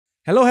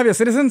Hello, Heavy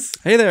Citizens!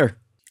 Hey there!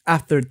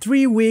 After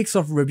 3 weeks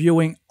of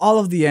reviewing all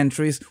of the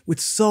entries with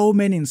so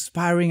many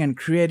inspiring and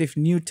creative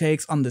new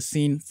takes on the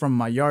scene from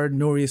Mayar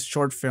Nouri's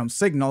short film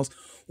Signals,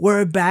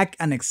 we're back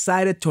and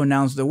excited to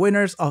announce the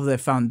winners of the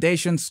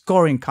Foundation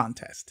scoring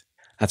contest.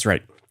 That's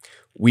right.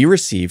 We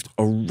received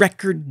a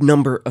record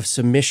number of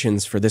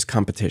submissions for this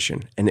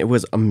competition, and it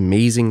was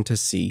amazing to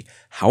see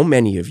how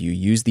many of you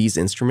use these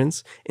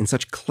instruments in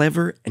such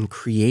clever and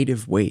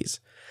creative ways.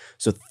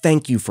 So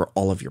thank you for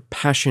all of your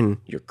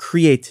passion, your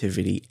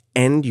creativity,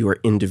 and your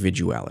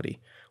individuality,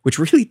 which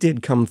really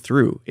did come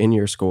through in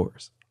your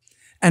scores.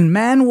 And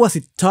man, was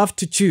it tough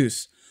to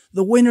choose.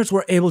 The winners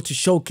were able to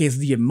showcase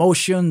the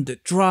emotion, the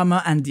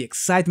drama, and the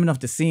excitement of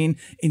the scene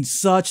in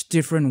such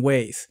different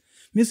ways.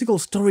 Musical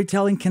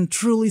storytelling can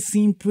truly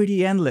seem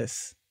pretty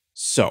endless.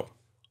 So,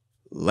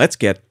 let's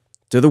get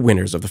to the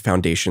winners of the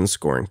Foundation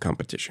scoring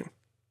competition.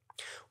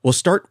 We'll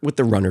start with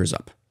the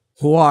runners-up,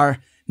 who are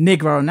Nick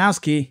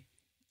Baronowski,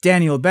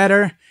 Daniel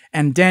Better,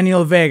 and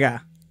Daniel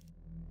Vega.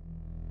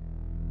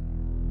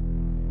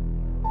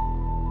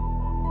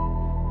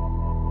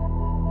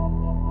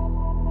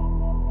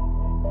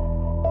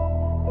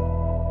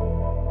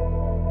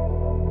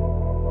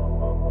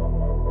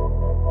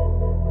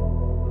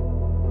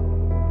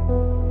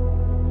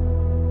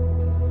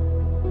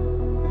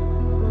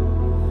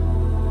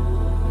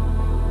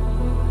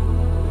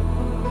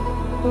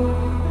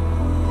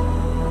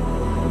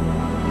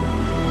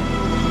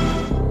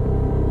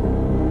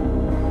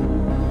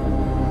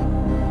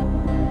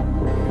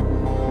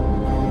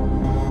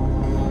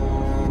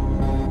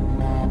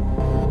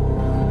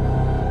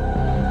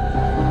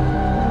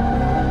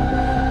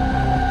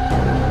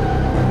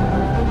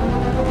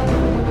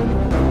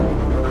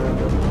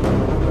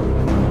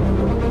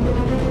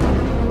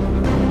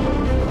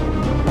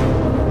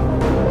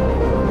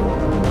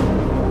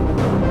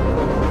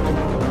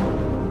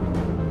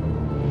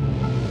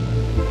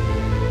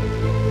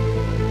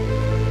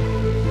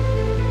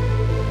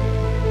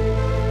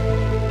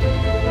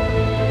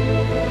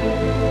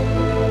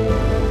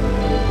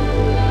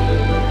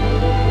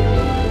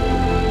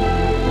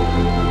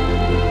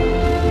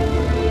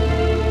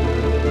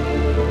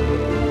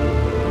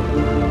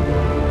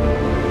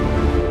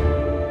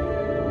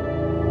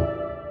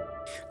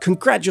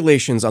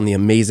 Congratulations on the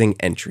amazing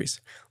entries.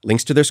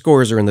 Links to their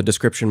scores are in the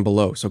description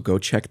below, so go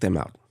check them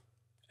out.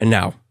 And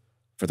now,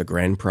 for the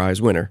grand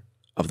prize winner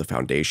of the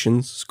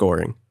Foundation's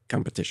scoring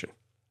competition.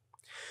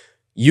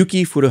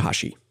 Yuki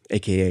Furuhashi,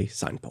 aka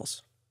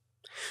Signpulse.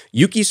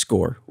 Yuki's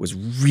score was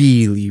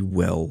really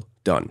well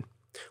done,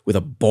 with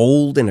a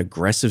bold and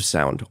aggressive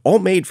sound, all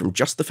made from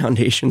just the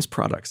Foundation's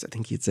products. I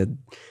think he said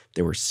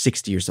there were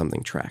 60 or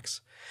something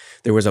tracks.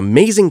 There was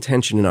amazing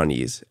tension and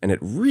unease, and it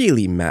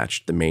really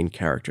matched the main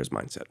character's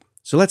mindset.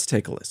 So let's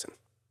take a listen.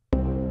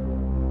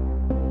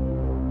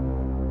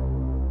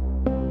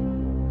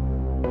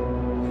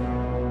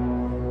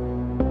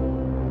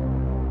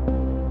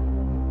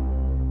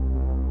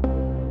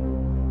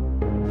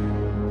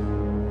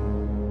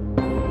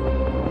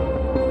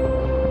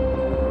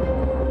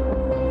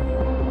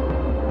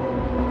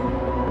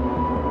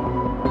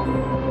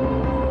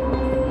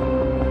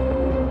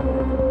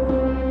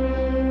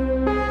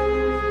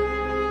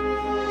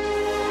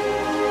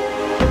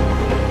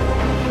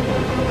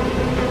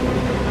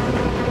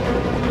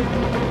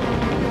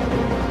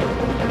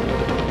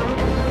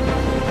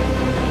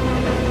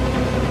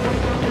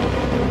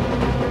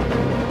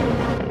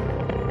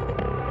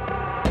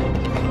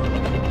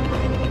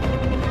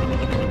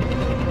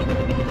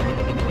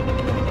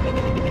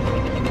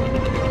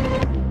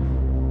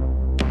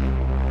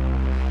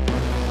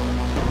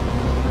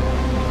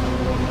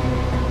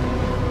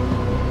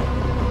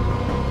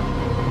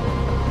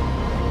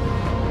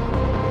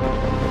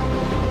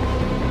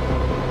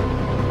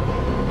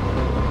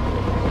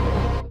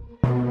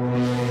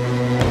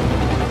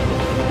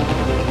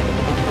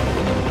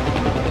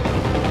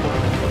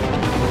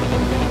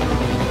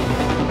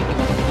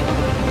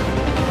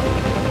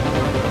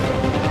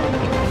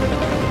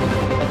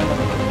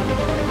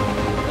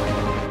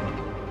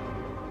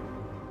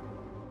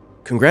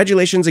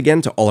 Congratulations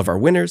again to all of our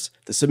winners.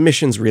 The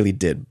submissions really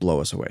did blow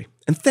us away.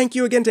 And thank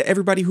you again to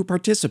everybody who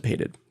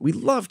participated. We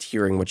loved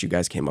hearing what you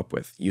guys came up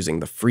with using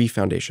the free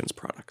Foundation's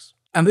products.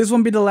 And this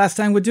won't be the last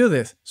time we do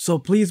this, so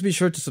please be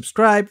sure to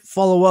subscribe,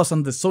 follow us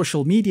on the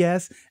social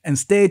medias, and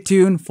stay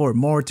tuned for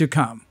more to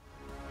come.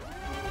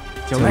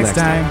 Till next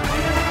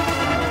time.